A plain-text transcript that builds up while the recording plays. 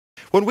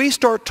When we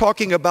start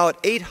talking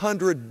about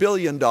 $800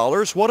 billion,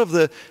 one of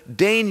the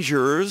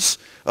dangers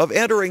of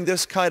entering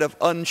this kind of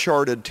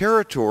uncharted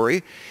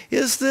territory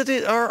is that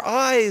our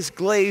eyes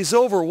glaze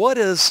over. What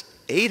is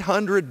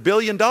 $800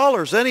 billion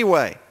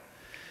anyway?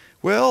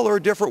 Well, there are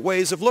different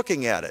ways of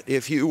looking at it.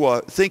 If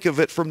you think of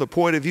it from the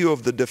point of view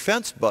of the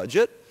defense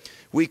budget,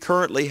 we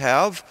currently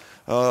have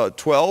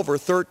 12 or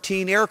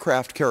 13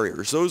 aircraft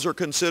carriers. Those are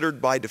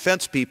considered by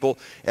defense people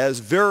as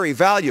very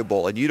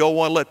valuable, and you don't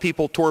want to let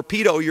people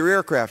torpedo your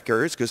aircraft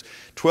carriers because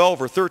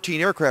 12 or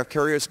 13 aircraft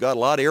carriers got a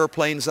lot of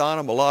airplanes on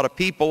them, a lot of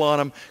people on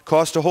them,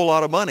 cost a whole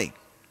lot of money.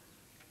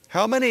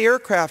 How many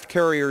aircraft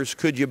carriers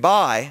could you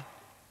buy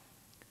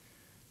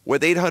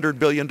with $800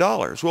 billion?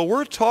 Well,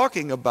 we're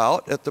talking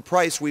about, at the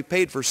price we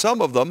paid for some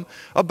of them,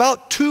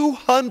 about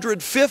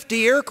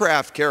 250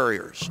 aircraft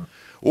carriers.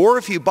 Or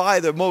if you buy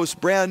the most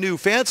brand new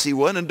fancy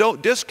one and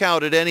don't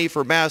discount it any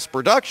for mass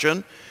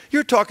production,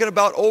 you're talking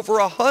about over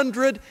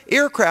 100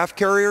 aircraft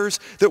carriers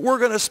that we're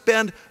going to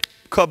spend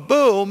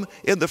kaboom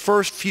in the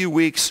first few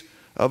weeks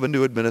of a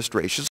new administration.